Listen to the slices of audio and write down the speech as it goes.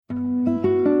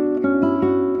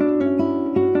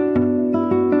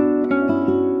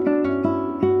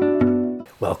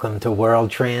Welcome to World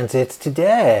Transits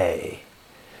Today,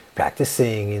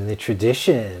 practicing in the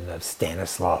tradition of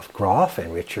Stanislav Grof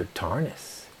and Richard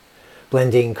Tarnas,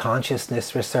 blending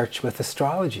consciousness research with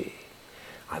astrology.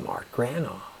 I'm Art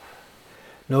Granoff.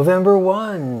 November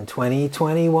 1,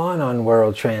 2021 on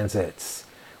World Transits,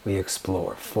 we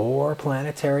explore 4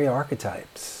 planetary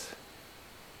archetypes.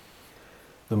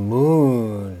 The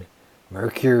Moon,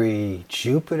 Mercury,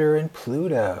 Jupiter, and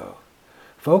Pluto,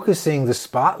 focusing the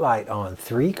spotlight on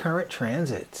 3 current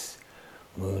transits.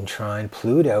 Moon trine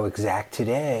Pluto exact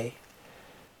today,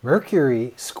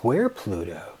 Mercury square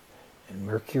Pluto, and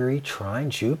Mercury trine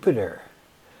Jupiter.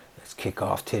 Let's kick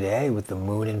off today with the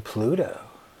Moon and Pluto.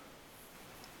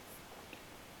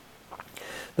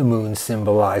 The Moon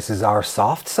symbolizes our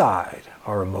soft side,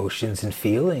 our emotions and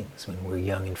feelings when we're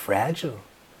young and fragile,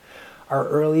 our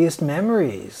earliest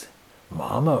memories,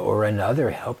 mama or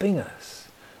another helping us,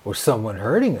 or someone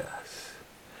hurting us.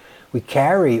 We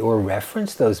carry or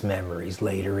reference those memories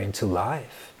later into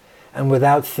life, and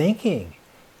without thinking,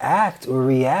 act or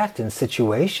react in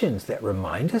situations that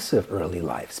remind us of early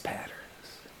life's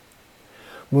patterns.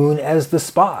 Moon as the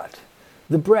spot,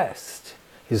 the breast,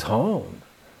 his home,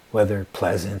 whether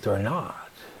pleasant or not.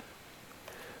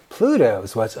 Pluto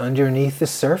is what's underneath the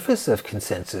surface of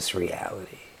consensus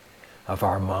reality, of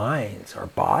our minds, our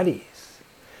bodies.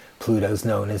 Pluto's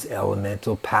known as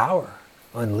elemental power,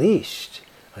 unleashed,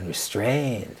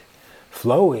 unrestrained,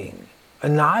 flowing,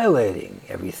 annihilating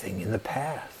everything in the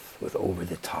path with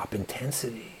over-the-top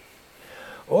intensity.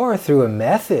 Or through a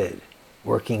method,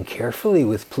 working carefully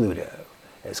with Pluto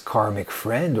as karmic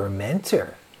friend or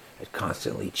mentor that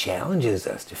constantly challenges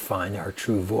us to find our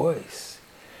true voice,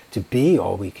 to be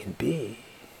all we can be.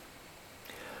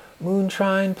 Moon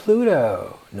trine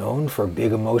Pluto, known for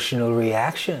big emotional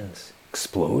reactions,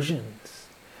 explosions.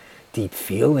 Deep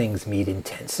feelings meet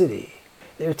intensity.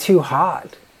 They're too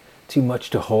hot, too much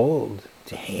to hold,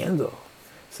 to handle.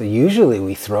 So usually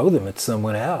we throw them at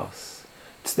someone else.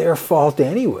 It's their fault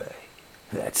anyway.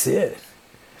 That's it.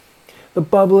 The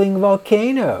bubbling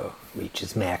volcano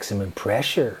reaches maximum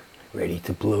pressure, ready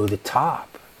to blow the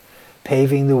top,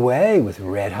 paving the way with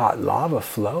red-hot lava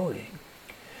flowing.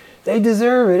 They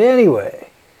deserve it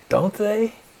anyway, don't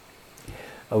they?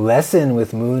 A lesson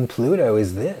with Moon Pluto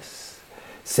is this: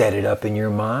 set it up in your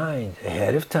mind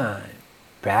ahead of time.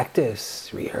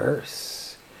 Practice,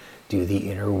 rehearse, do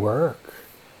the inner work.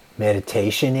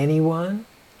 Meditation, anyone?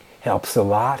 Helps a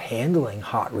lot handling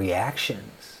hot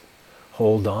reactions.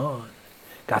 Hold on.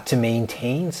 Got to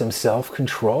maintain some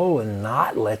self-control and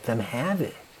not let them have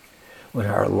it. When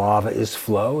our lava is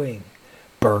flowing,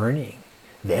 burning,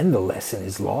 then the lesson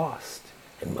is lost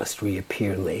and must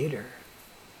reappear later.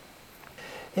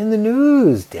 In the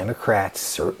news, Democrats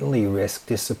certainly risk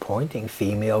disappointing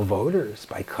female voters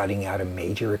by cutting out a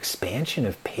major expansion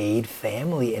of paid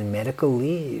family and medical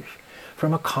leave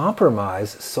from a compromise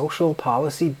social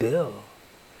policy bill.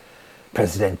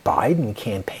 President Biden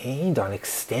campaigned on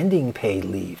extending paid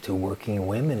leave to working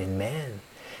women and men,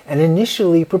 and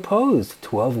initially proposed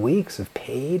 12 weeks of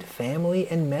paid family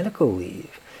and medical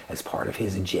leave as part of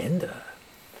his agenda.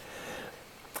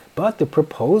 But the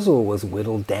proposal was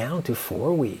whittled down to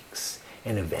 4 weeks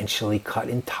and eventually cut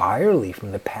entirely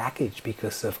from the package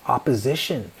because of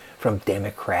opposition from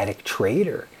Democratic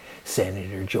traitor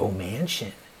Senator Joe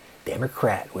Manchin,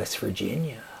 Democrat, West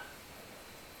Virginia.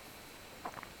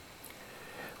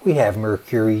 We have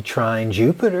Mercury trine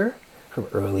Jupiter from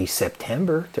early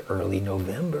September to early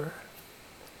November.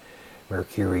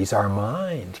 Mercury's our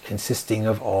mind, consisting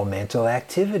of all mental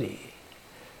activity.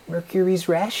 Mercury's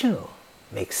rational,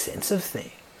 makes sense of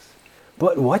things.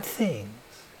 But what things?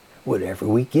 Whatever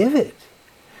we give it.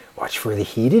 Watch for the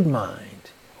heated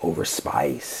mind,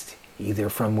 overspiced, either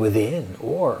from within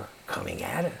or coming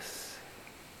at us.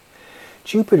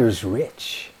 Jupiter's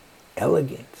rich,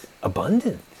 elegant,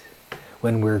 abundant.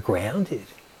 When we're grounded,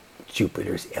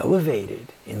 Jupiter's elevated,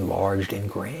 enlarged, and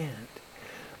grand,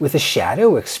 with a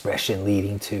shadow expression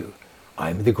leading to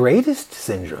 "I'm the greatest"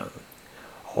 syndrome,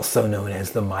 also known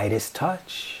as the Midas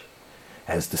touch.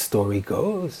 As the story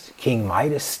goes, King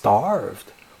Midas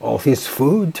starved. All his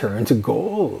food turned to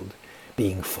gold,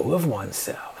 being full of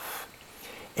oneself.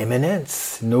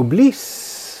 Eminence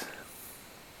nobilis.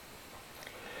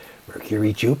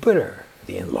 Mercury Jupiter,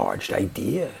 the enlarged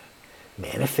idea,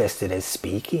 manifested as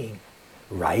speaking,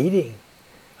 writing,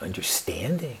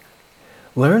 understanding,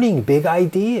 learning big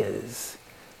ideas,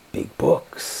 big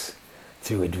books,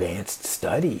 through advanced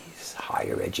studies,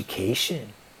 higher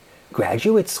education,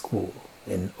 graduate school,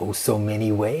 in oh so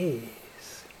many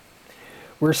ways.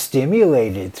 We're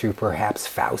stimulated through perhaps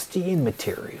Faustian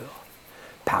material,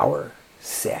 power,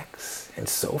 sex, and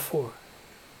so forth.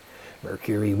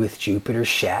 Mercury with Jupiter's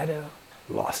shadow,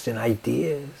 lost in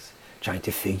ideas, trying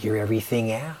to figure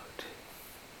everything out.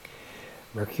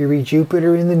 Mercury,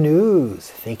 Jupiter in the news,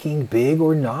 thinking big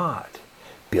or not.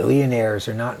 Billionaires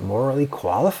are not morally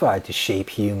qualified to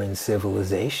shape human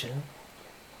civilization.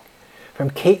 From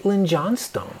Caitlin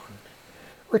Johnstone,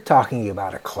 we're talking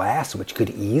about a class which could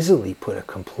easily put a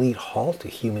complete halt to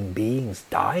human beings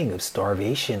dying of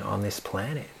starvation on this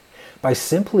planet by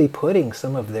simply putting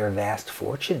some of their vast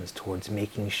fortunes towards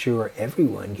making sure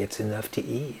everyone gets enough to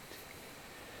eat.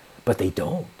 But they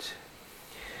don't.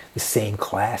 The same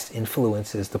class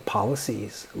influences the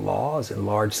policies, laws, and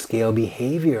large-scale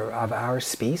behavior of our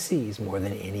species more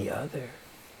than any other.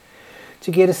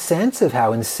 To get a sense of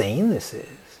how insane this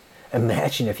is,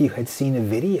 imagine if you had seen a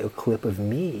video clip of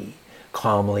me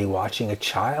calmly watching a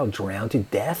child drown to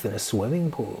death in a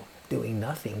swimming pool, doing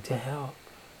nothing to help.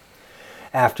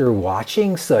 After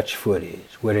watching such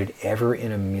footage, would it ever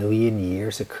in a million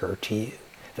years occur to you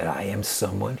that I am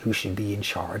someone who should be in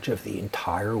charge of the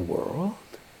entire world?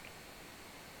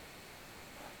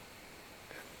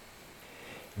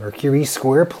 Mercury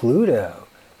square Pluto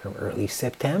from early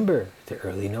September to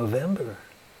early November.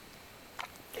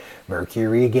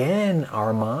 Mercury again,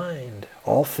 our mind,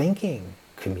 all thinking,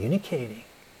 communicating.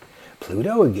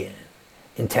 Pluto again,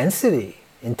 intensity,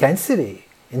 intensity,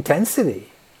 intensity.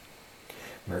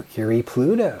 Mercury,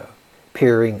 Pluto,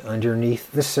 peering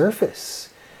underneath the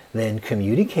surface, then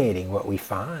communicating what we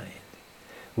find.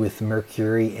 With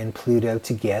Mercury and Pluto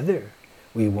together,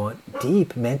 we want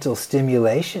deep mental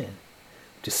stimulation,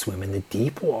 to swim in the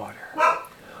deep water.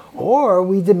 Or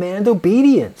we demand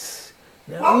obedience.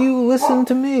 Now you listen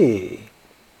to me.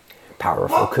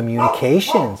 Powerful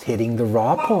communications hitting the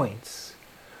raw points,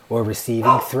 or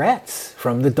receiving threats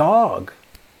from the dog.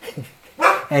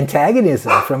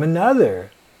 Antagonism from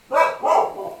another.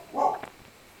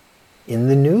 In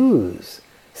the news,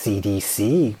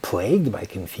 CDC plagued by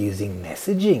confusing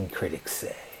messaging, critics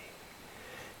say.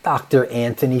 Dr.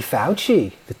 Anthony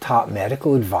Fauci, the top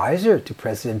medical advisor to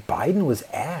President Biden, was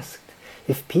asked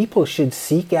if people should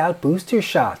seek out booster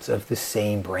shots of the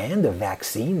same brand of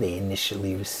vaccine they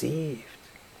initially received.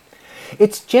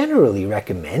 It's generally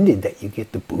recommended that you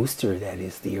get the booster that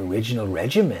is the original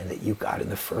regimen that you got in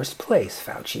the first place,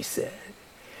 Fauci said.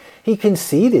 He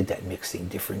conceded that mixing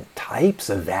different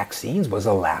types of vaccines was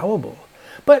allowable,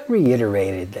 but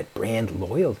reiterated that brand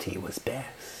loyalty was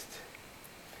best.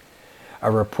 A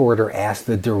reporter asked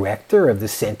the director of the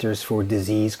Centers for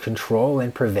Disease Control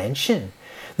and Prevention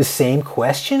the same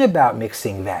question about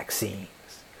mixing vaccines.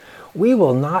 We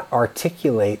will not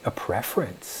articulate a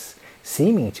preference,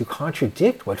 seeming to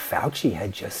contradict what Fauci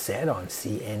had just said on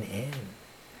CNN.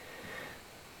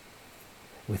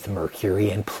 With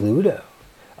Mercury and Pluto,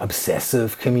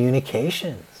 obsessive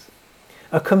communications,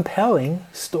 a compelling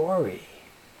story.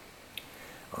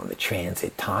 On the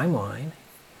transit timeline,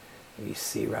 you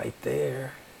see right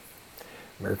there,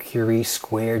 Mercury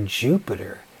square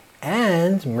Jupiter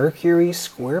and Mercury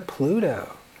square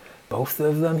Pluto. Both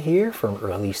of them here from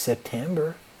early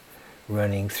September,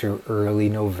 running through early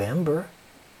November.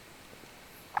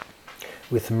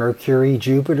 With Mercury,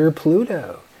 Jupiter,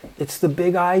 Pluto, it's the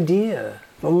big idea,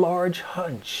 the large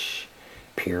hunch,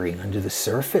 peering under the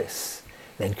surface,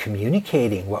 then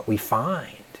communicating what we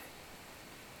find.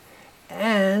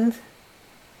 And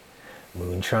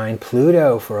Moon trine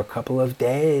Pluto for a couple of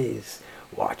days.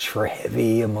 Watch for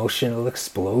heavy emotional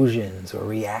explosions or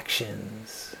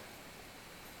reactions.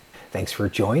 Thanks for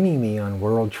joining me on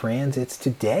World Transits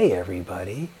today,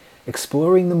 everybody.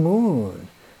 Exploring the Moon,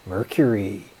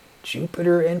 Mercury,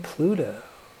 Jupiter, and Pluto.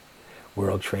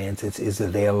 World Transits is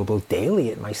available daily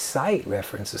at my site,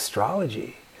 Reference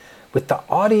Astrology, with the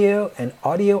audio and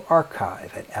audio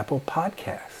archive at Apple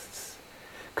Podcasts.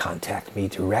 Contact me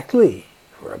directly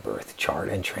for a birth chart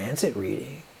and transit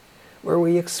reading, where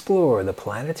we explore the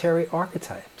planetary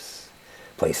archetypes.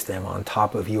 Place them on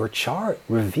top of your chart,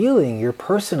 revealing your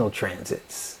personal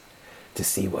transits to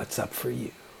see what's up for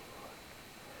you.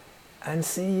 And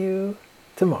see you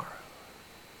tomorrow.